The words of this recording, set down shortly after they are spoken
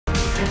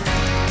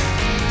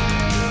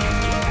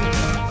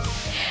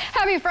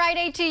Happy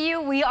Friday to you.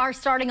 We are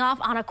starting off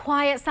on a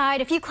quiet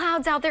side. A few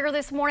clouds out there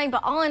this morning,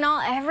 but all in all,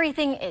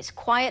 everything is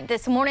quiet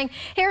this morning.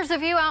 Here's a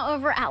view out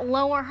over at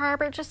Lower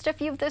Harbor. Just a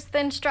few of this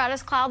thin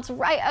stratus clouds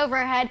right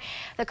overhead.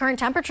 The current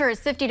temperature is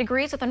 50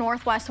 degrees with a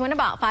northwest wind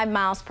about 5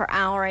 miles per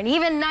hour. And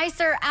even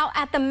nicer out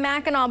at the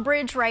Mackinac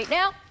Bridge right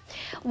now,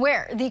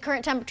 where the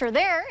current temperature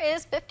there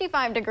is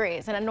 55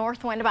 degrees and a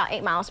north wind about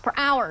 8 miles per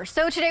hour.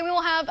 So today we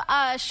will have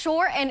a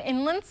shore and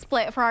inland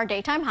split for our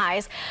daytime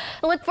highs.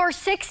 Look for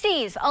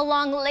 60s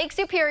along Lake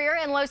Superior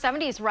and low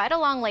 70s right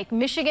along Lake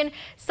Michigan.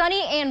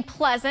 Sunny and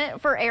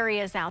pleasant for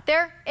areas out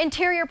there.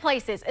 Interior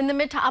places in the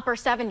mid to upper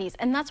 70s,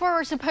 and that's where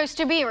we're supposed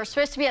to be. We're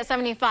supposed to be at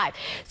 75.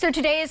 So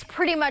today is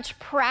pretty much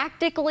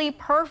practically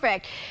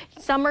perfect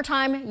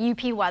summertime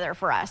UP weather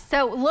for us.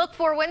 So look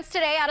for winds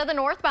today out of the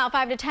north about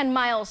 5 to 10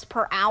 miles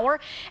per hour.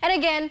 And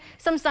again,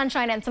 some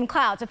sunshine and some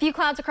clouds. A few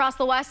clouds across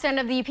the west end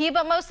of the UP,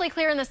 but mostly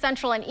clear in the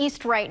central and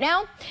east right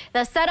now.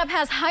 The setup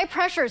has high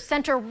pressures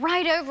center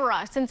right over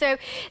us, and so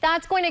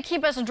that's going to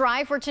keep us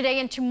dry for today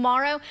and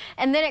tomorrow,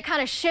 and then it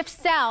kind of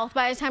shifts south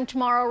by the time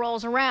tomorrow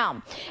rolls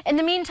around. In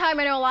the meantime,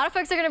 I know a lot of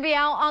folks are going to be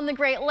out on the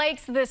Great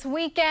Lakes this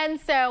weekend,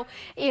 so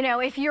you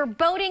know, if you're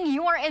boating,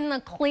 you are in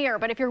the clear.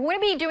 But if you're going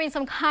to be doing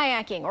some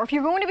kayaking, or if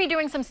you're going to be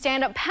doing some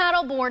stand-up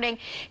paddle boarding,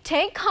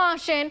 take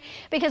caution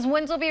because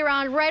winds will be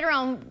right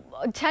around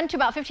 10 to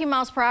about 15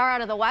 miles per hour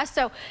out of the west,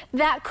 so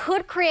that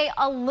could create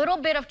a little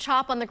bit of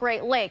chop on the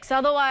Great Lakes.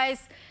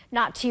 Otherwise,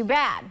 not too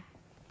bad.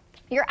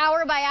 Your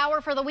hour by hour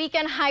for the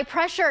weekend, high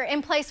pressure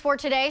in place for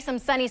today. Some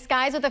sunny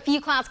skies with a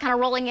few clouds kind of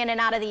rolling in and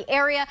out of the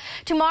area.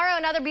 Tomorrow,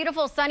 another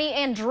beautiful sunny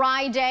and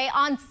dry day.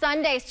 On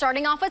Sunday,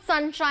 starting off with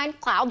sunshine,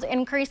 clouds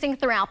increasing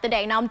throughout the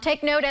day. Now,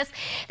 take notice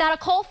that a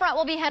cold front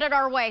will be headed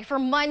our way for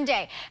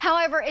Monday.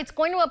 However, it's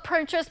going to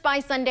approach us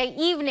by Sunday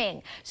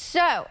evening.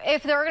 So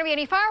if there are going to be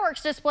any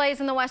fireworks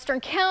displays in the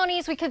western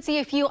counties, we could see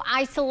a few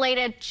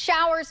isolated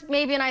showers,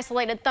 maybe an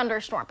isolated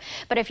thunderstorm.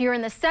 But if you're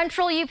in the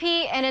central UP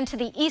and into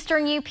the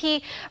eastern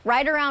UP,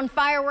 right around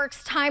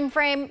fireworks time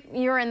frame,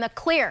 you're in the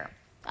clear.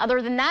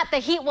 Other than that, the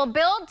heat will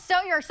build,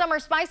 so your summer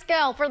spice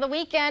scale for the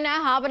weekend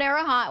at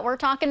Habanero Hot, we're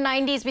talking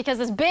 90s because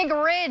this big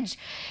ridge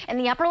in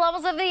the upper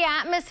levels of the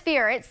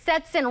atmosphere, it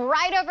sets in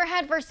right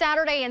overhead for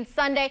Saturday and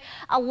Sunday,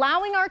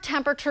 allowing our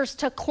temperatures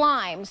to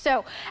climb.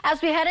 So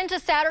as we head into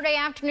Saturday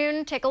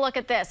afternoon, take a look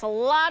at this. A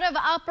lot of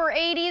upper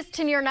 80s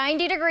to near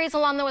 90 degrees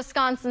along the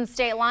Wisconsin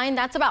state line.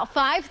 That's about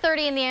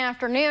 5:30 in the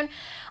afternoon.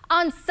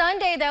 On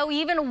Sunday, though,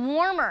 even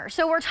warmer.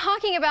 So we're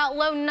talking about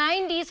low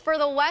 90s for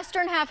the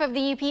western half of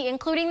the UP,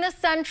 including the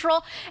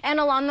central and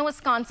along the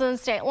Wisconsin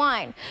state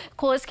line.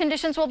 Coolest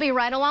conditions will be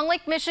right along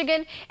Lake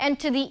Michigan and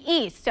to the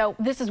east. So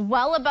this is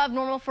well above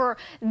normal for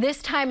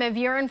this time of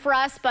year and for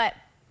us, but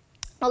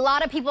a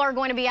lot of people are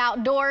going to be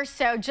outdoors,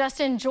 so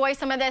just enjoy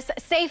some of this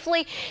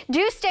safely.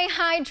 Do stay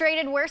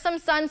hydrated, wear some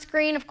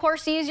sunscreen. Of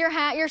course, use your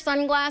hat, your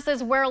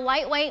sunglasses, wear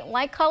lightweight,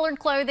 light-colored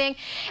clothing.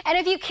 And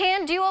if you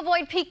can, do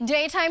avoid peak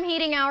daytime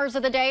heating hours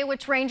of the day,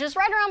 which ranges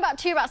right around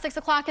about 6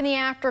 o'clock in the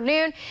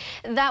afternoon.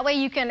 That way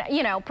you can,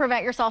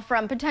 prevent yourself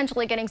from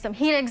potentially getting some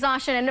heat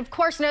exhaustion. And of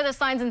course, know the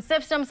signs and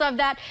symptoms of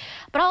that.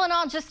 But all in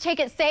all, just take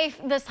it safe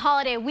this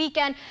holiday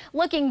weekend.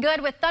 Looking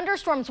good with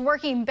thunderstorms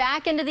working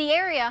back into the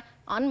area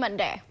on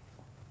Monday.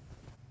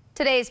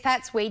 Today's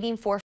pets waiting for